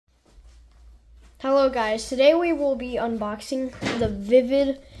Hello guys, today we will be unboxing the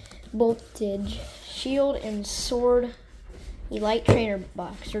Vivide Voltage Shield and Sword Elite Trainer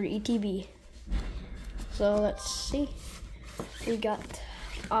box, or ETB. So let's see. We got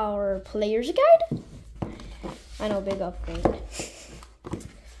our player's guide. I know, big upgrade.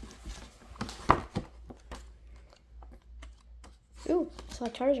 Ooh, saw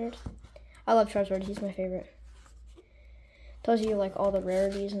Charizard. I love Charizard, he's my favorite. Tells you like all the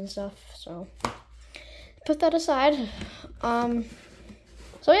rarities and stuff, so put that aside.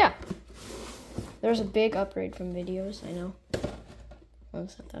 So yeah, there's a big upgrade from videos, I know. I'll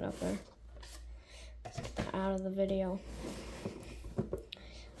set that up there. Let's get that out of the video.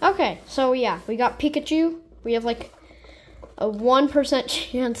 Okay, so yeah, we got Pikachu. We have like a 1%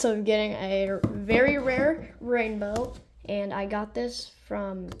 chance of getting a very rare rainbow, and I got this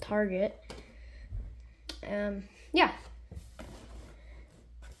from Target. Yeah.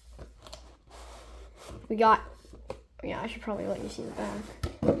 We got, I should probably let you see the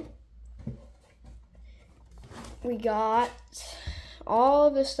back. We got all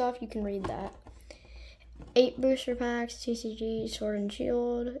of this stuff, you can read that. 8 booster packs, TCG, Sword and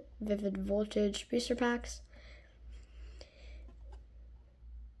Shield, Vivid Voltage booster packs.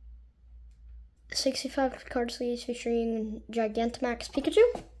 65 card sleeves featuring Gigantamax Pikachu.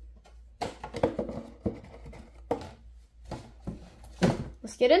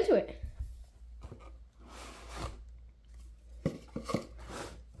 Let's get into it.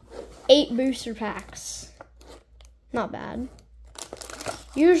 8 booster packs. Not bad.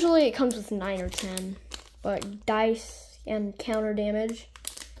 Usually it comes with 9 or 10, but dice and counter damage.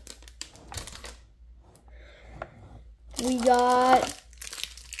 We got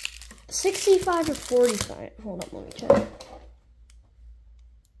 65 or 45. Hold up, let me check.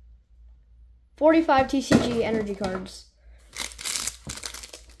 45 TCG energy cards.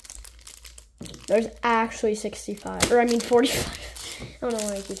 There's actually 65, or I mean 45. I don't know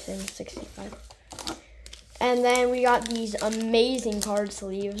why I keep saying 65. And then we got these amazing card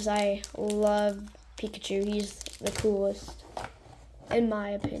sleeves. I love Pikachu. He's the coolest, in my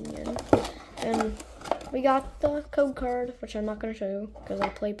opinion. And we got the code card, which I'm not going to show you because I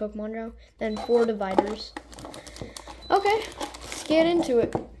play Pokemon Go. Then 4 dividers. Okay, let's get into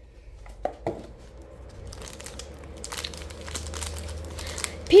it.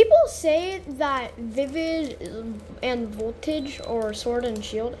 People say that Vivid and Voltage or Sword and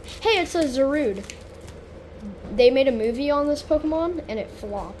Shield. Hey, it's a Zarude. They made a movie on this Pokemon and it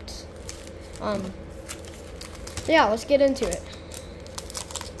flopped. Yeah, let's get into it.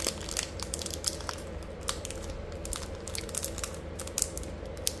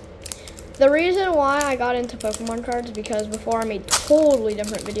 The reason why I got into Pokemon cards is because before I made totally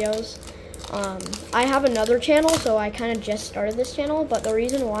different videos. I have another channel, so I kind of just started this channel, but the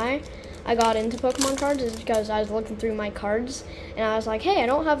reason why I got into Pokemon cards is because I was looking through my cards, and I was like, hey, I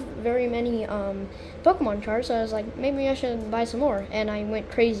don't have very many Pokemon cards, so I was like, maybe I should buy some more, and I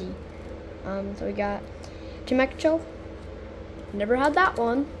went crazy. So we got Chimecho, never had that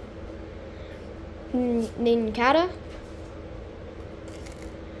one, Nincada,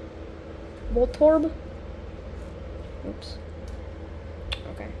 Voltorb, oops,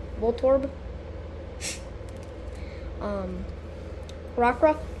 okay, Voltorb,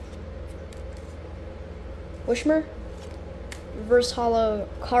 Rockruff, Wishmer, Reverse Hollow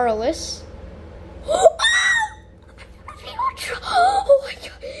Caralis. Oh my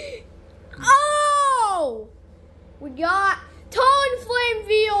god! Oh! We got Talonflame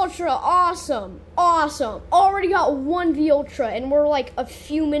V Ultra. Awesome! Awesome! Already got 1 V Ultra, and we're like a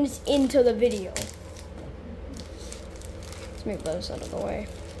few minutes into the video. Let's move those out of the way.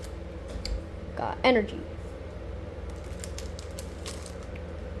 Got Energy.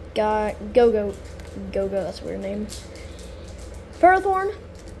 Got Go-Go, that's a weird name. Ferrothorn,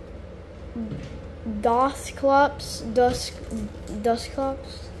 Dusclops, Duskull,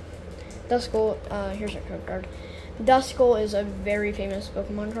 here's our code card. Duskull is a very famous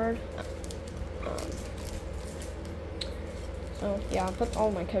Pokemon card. So yeah, I'll put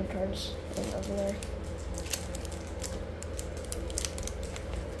all my code cards over there.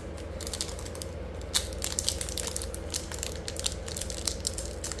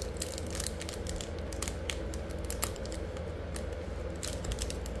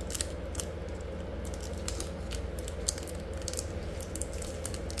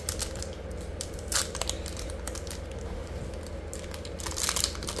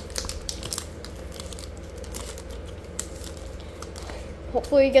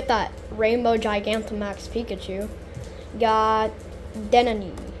 Hopefully we get that Rainbow Gigantamax Pikachu. Got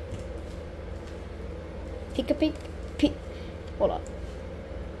Denani. Hold up.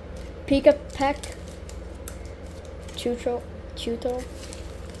 Pika Peck, Chuto,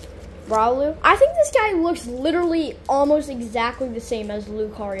 Brawlu. I think this guy looks literally almost exactly the same as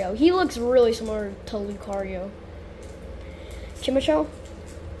Lucario. He looks really similar to Lucario. Chimicho.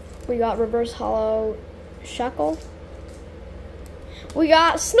 We got Reverse Hollow Sheckle. We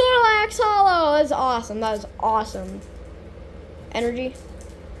got Snorlax Hollow. That's awesome. That is awesome. Energy.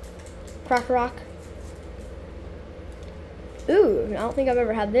 Cracker Rock. Ooh, I don't think I've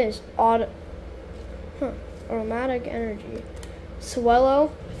ever had this. Aromatic Energy.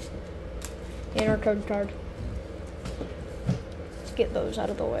 Swellow. And our code card. Let's get those out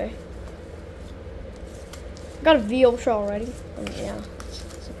of the way. Got a V Ultra already. Yeah,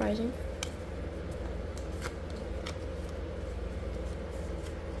 it's surprising.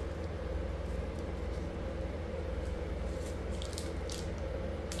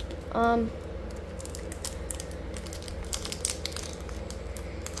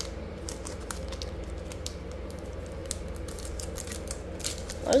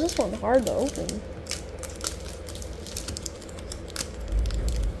 Why is this one hard to open?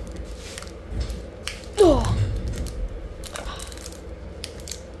 Oh.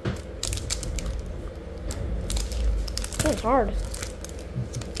 This one's hard.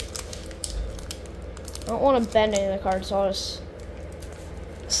 I don't want to bend any of the cards, so I'll just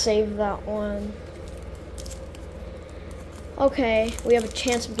save that one. Okay, we have a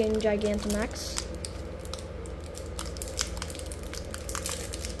chance of getting Gigantamax.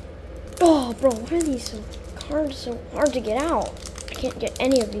 Oh, bro, why are these cards so hard to get out? I can't get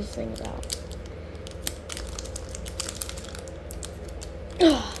any of these things out.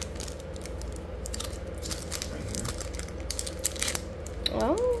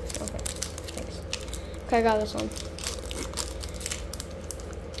 Oh, okay, thanks. Okay, I got this one.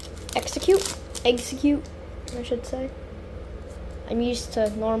 Execute, I should say. I'm used to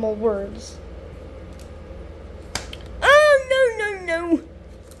normal words. Oh, no.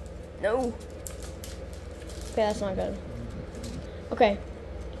 No. Okay, that's not good. Okay.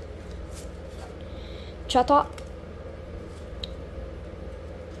 Chatot.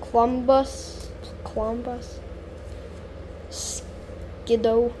 Columbus.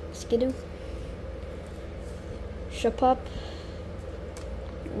 Skidoo. Shapup.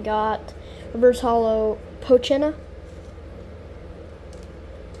 Got Reverse Hollow Pochena.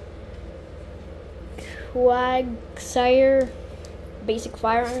 Quagsire. Basic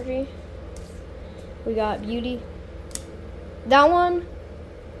Fire Energy. We got Beauty. That one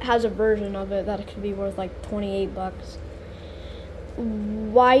has a version of it that could be worth like 28 bucks.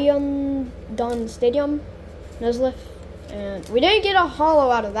 Wyandon Stadium, Nuzleaf, and we didn't get a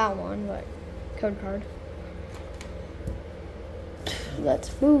hollow out of that one, but code card.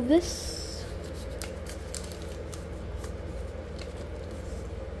 Let's move this.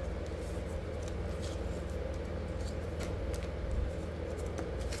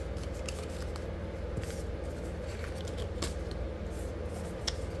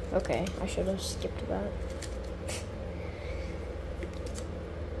 Okay, I should have skipped that.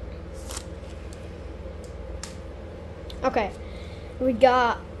 Okay, we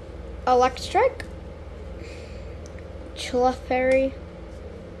got Electric, Clefairy,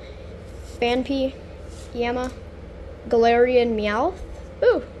 Phanpy, Yama, Galarian Meowth.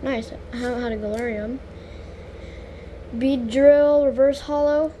 Ooh, nice. I haven't had a Galarian. Beedrill, Reverse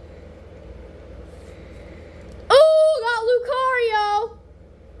Hollow. Oh, got Lucario!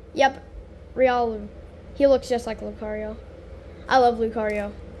 Yep, Riolu. He looks just like Lucario. I love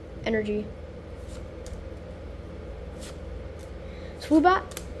Lucario. Energy. Swoobat.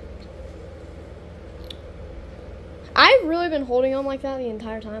 I've really been holding on like that the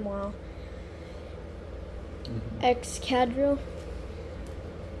entire time. Wow. Excadrill.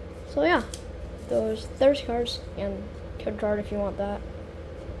 So yeah, there's cards and code card if you want that.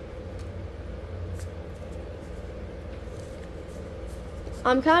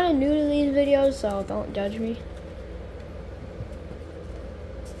 I'm kind of new to these videos, so don't judge me.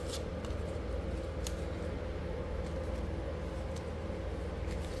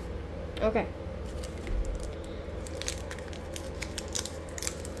 Okay.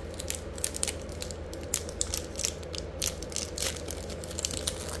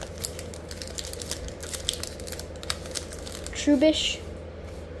 Trubbish.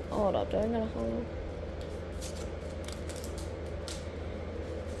 Hold up, do I got a hollow?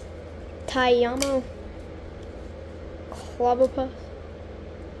 Tayamo, Clobbopus,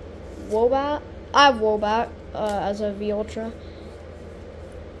 Wobat. I have Wobat as a V Ultra.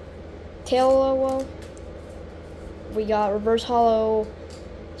 Taillow. We got Reverse Hollow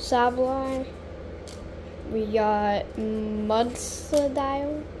Sableye. We got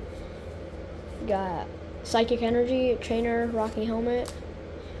Mudslide. Got Psychic Energy, Trainer, Rocky Helmet.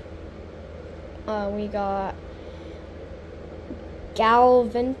 We got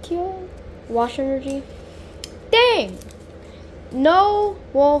Galvantio, Wash Energy. Dang! No,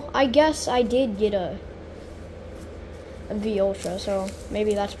 well, I guess I did get a V Ultra, so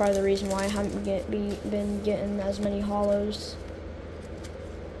maybe that's part of the reason why I haven't been getting as many holos.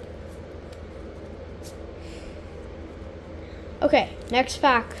 Okay, next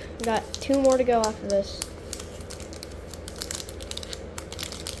pack. Got 2 more to go after this.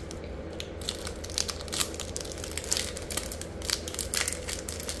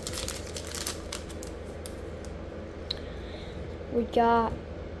 We got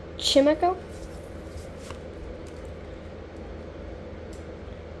Chimico,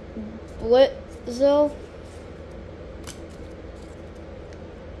 Blitzel,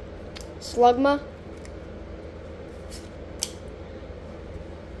 Slugma,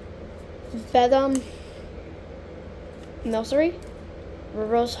 Bedum, Nursery,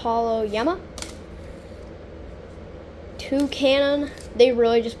 Reverse Hollow Yama, Toucannon. They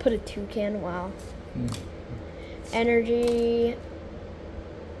really just put a toucan. Wow. Energy,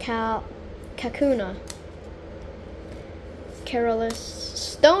 Kakuna, Careless,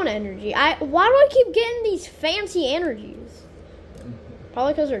 Stone Energy. Why do I keep getting these fancy energies?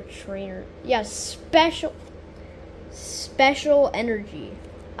 Probably because they're trainer. Yeah, special energy.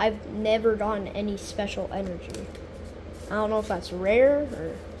 I've never gotten any special energy. I don't know if that's rare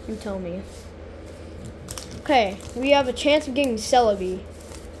or you tell me. Okay, we have a chance of getting Celebi,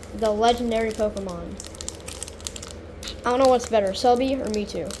 the legendary Pokemon. I don't know what's better, Celebi or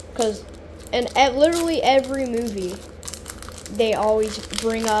Mewtwo, because in literally every movie, they always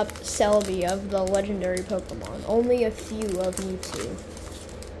bring up Celebi of the legendary Pokemon. Only a few of Mewtwo.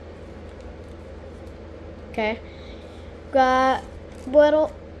 Okay, got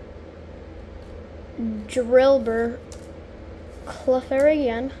Little Drillbur,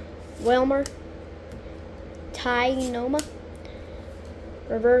 Clefairy, Wilmer, Tynoma,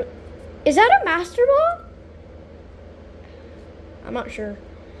 River. Is that a Master Ball? I'm not sure.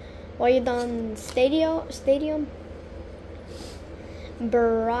 Well, you done Stadium?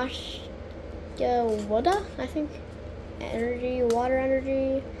 Barashka, I think. Energy, Water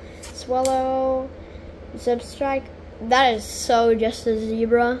Energy, Swallow, Zebstrike. That is so just a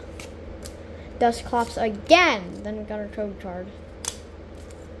zebra. Dusclops again. Then we got our code card.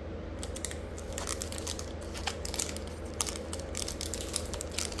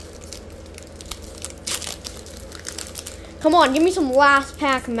 Come on, give me some last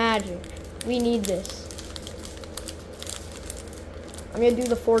pack magic. We need this. I'm gonna do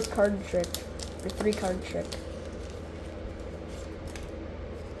the 4 card trick, or 3 card trick.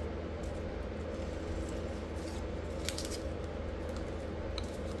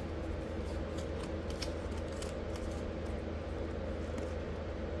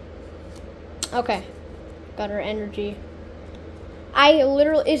 Okay, got our energy.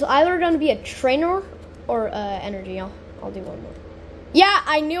 It's either gonna be a trainer or energy. I'll do one more. Yeah,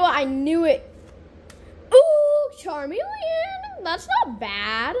 I knew it. Ooh, Charmeleon. That's not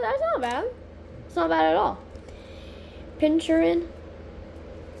bad. It's not bad at all. Pinchurin.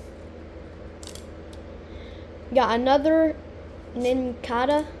 Got another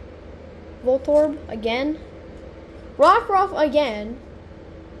Nincada. Voltorb again. Rockruff again.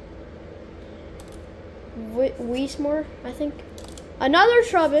 Whismore, I think. Another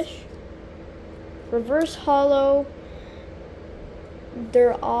Trubbish. Reverse Hollow.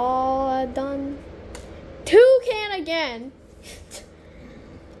 They're all done. Toucan again.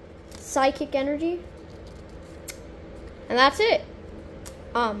 Psychic Energy. And that's it.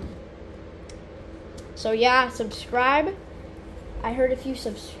 So yeah, subscribe. I heard if you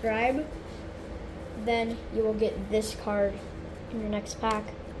subscribe, then you will get this card in your next pack.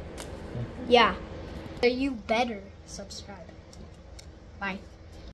 Yeah. So you better subscribe. Bye.